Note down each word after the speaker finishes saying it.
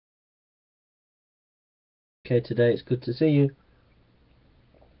okay today? It's good to see you.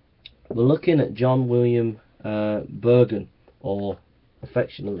 We're looking at John William Burgon, or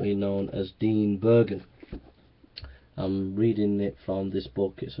affectionately known as Dean Burgon. I'm reading it from this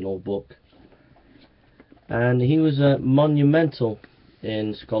book. It's an old book. And he was monumental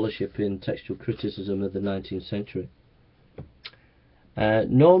in scholarship in textual criticism of the 19th century.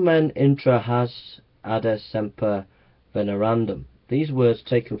 Nomen intra has ad semper venerandum. These words,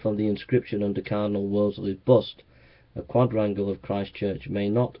 taken from the inscription under Cardinal Wolsey's bust, a quadrangle of Christ Church, may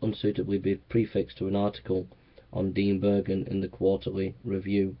not unsuitably be prefixed to an article on Dean Burgon in the Quarterly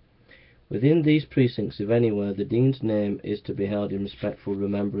Review. Within these precincts, if anywhere, the Dean's name is to be held in respectful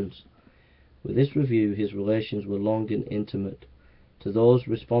remembrance. With this review his relations were long and intimate. To those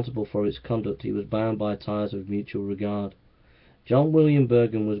responsible for its conduct he was bound by ties of mutual regard. John William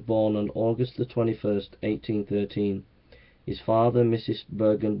Burgon was born on August the 21st, 1813. His father, Mrs.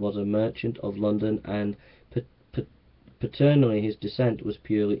 Burgon, was a merchant of London, and paternally his descent was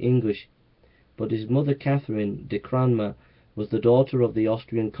purely English, but his mother, Catherine de Cranmer, was the daughter of the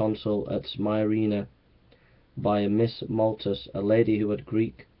Austrian consul at Smyrna by a Miss Maltus, a lady who had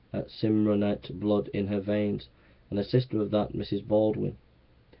Greek Cimronite blood in her veins, and a sister of that Mrs. Baldwin,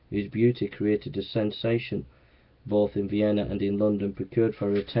 whose beauty created a sensation both in Vienna and in London, procured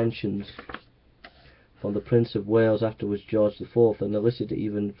for her attentions from the Prince of Wales, afterwards George IV, and elicited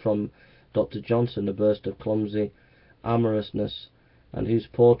even from Dr. Johnson a burst of clumsy amorousness, and whose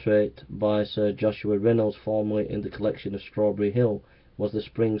portrait by Sir Joshua Reynolds, formerly in the collection of Strawberry Hill, was the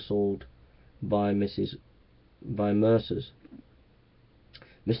spring sold by Mercer's.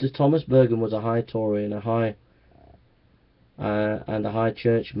 Mr. Thomas Burgon was a high Tory and a high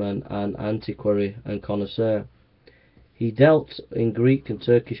churchman, an antiquary and connoisseur. He dealt in Greek and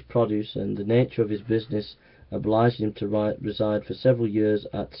Turkish produce, and the nature of his business obliged him to reside for several years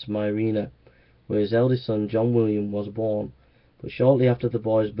at Smyrna, where his eldest son John William was born. But shortly after the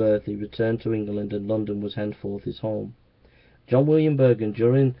boy's birth he returned to England, and London was henceforth his home. John William Burgon,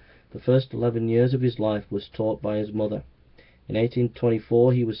 during the first 11 years of his life, was taught by his mother. In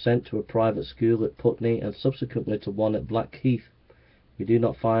 1824 he was sent to a private school at Putney, and subsequently to one at Blackheath. We do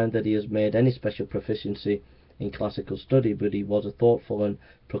not find that he has made any special proficiency in classical study, but he was a thoughtful and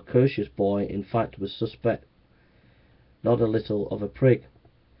precocious boy, in fact was suspect, not a little of a prig.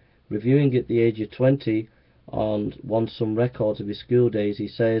 Reviewing at the age of 20 on some records of his school days, he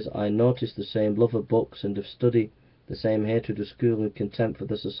says, "I noticed the same love of books and of study, the same hatred of school and contempt for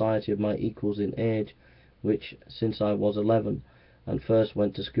the society of my equals in age, which, since I was 11 and first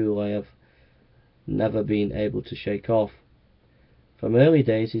went to school, I have never been able to shake off." From early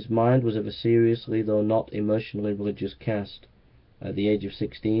days his mind was of a seriously, though not emotionally religious cast. At the age of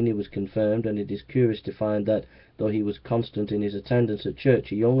 16 he was confirmed, and it is curious to find that, though he was constant in his attendance at church,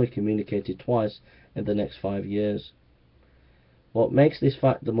 he only communicated twice in the next 5 years. What makes this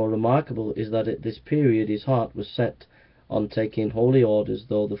fact the more remarkable is that at this period his heart was set on taking holy orders,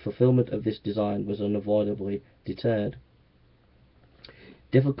 though the fulfilment of this design was unavoidably deterred.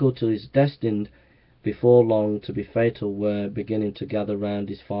 Difficulties destined before long to be fatal were beginning to gather round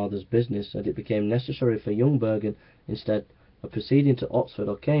his father's business, and it became necessary for young Burgon, instead of proceeding to Oxford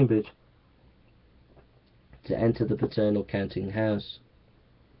or Cambridge, to enter the paternal counting house.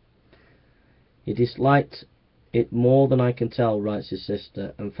 He disliked it more than I can tell, writes his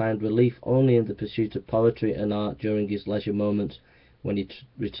sister, and found relief only in the pursuit of poetry and art during his leisure moments when he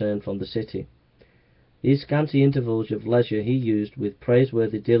returned from the city. These scanty intervals of leisure he used with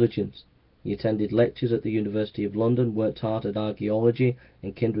praiseworthy diligence. He attended lectures at the University of London, worked hard at archaeology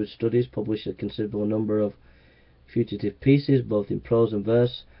and kindred studies, published a considerable number of fugitive pieces, both in prose and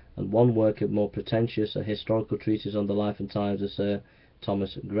verse, and one work of more pretentious, a historical treatise on the life and times of Sir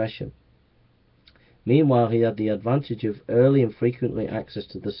Thomas Gresham. Meanwhile he had the advantage of early and frequently access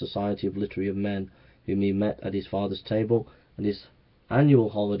to the society of literary men, whom he met at his father's table, and his annual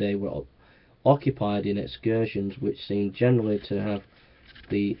holiday were occupied in excursions which seemed generally to have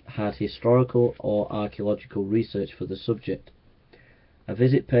had historical or archaeological research for the subject. A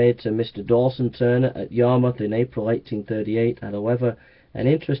visit paid to Mr. Dawson Turner at Yarmouth in April 1838 had, however, an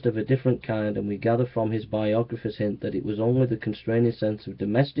interest of a different kind, and we gather from his biographer's hint that it was only the constraining sense of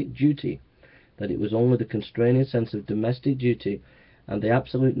domestic duty and the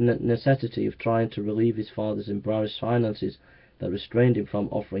absolute necessity of trying to relieve his father's embarrassed finances that restrained him from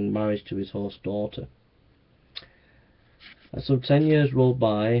offering marriage to his host daughter. As some 10 years rolled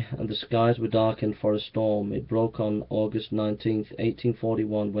by, and the skies were darkened for a storm, it broke on August 19,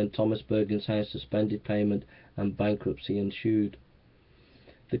 1841, when Thomas Burgon's house suspended payment and bankruptcy ensued.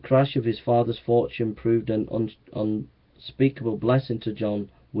 The crash of his father's fortune proved an unspeakable blessing to John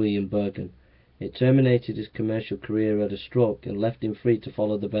William Burgon. It terminated his commercial career at a stroke and left him free to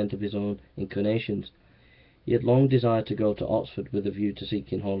follow the bent of his own inclinations. He had long desired to go to Oxford with a view to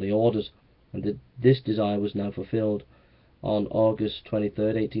seeking holy orders, and this desire was now fulfilled. On August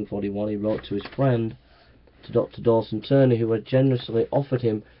 23rd, 1841, he wrote to his friend, to Dr. Dawson Turner, who had generously offered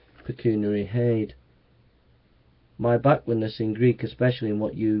him pecuniary aid. My backwardness in Greek, especially in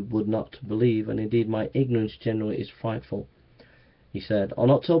what you would not believe, and indeed my ignorance generally, is frightful, he said. On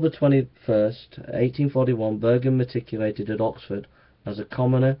October 21st, 1841, Burgon matriculated at Oxford as a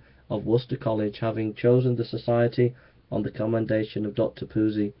commoner of Worcester College, having chosen the society on the commendation of Dr.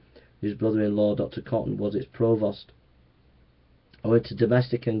 Pusey, whose brother-in-law, Dr. Cotton, was its provost. Owing to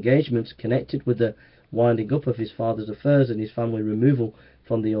domestic engagements connected with the winding up of his father's affairs and his family removal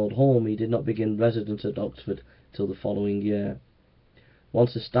from the old home, he did not begin residence at Oxford till the following year.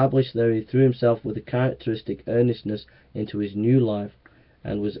 Once established there, he threw himself with a characteristic earnestness into his new life,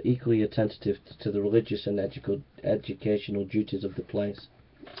 and was equally attentive to the religious and educational duties of the place.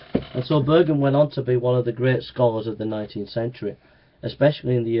 And so Burgon went on to be one of the great scholars of the 19th century,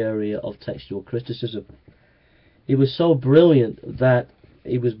 especially in the area of textual criticism. He was so brilliant that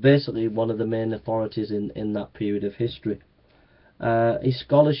he was basically one of the main authorities in that period of history. His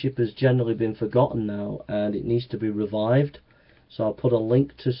scholarship has generally been forgotten now, and it needs to be revived. So I'll put a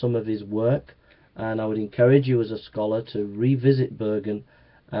link to some of his work, and I would encourage you as a scholar to revisit Burgon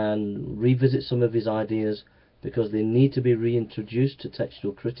and revisit some of his ideas, because they need to be reintroduced to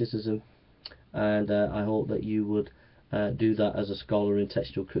textual criticism, and I hope that you would do that as a scholar in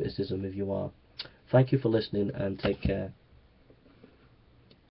textual criticism if you are. Thank you for listening, and take care.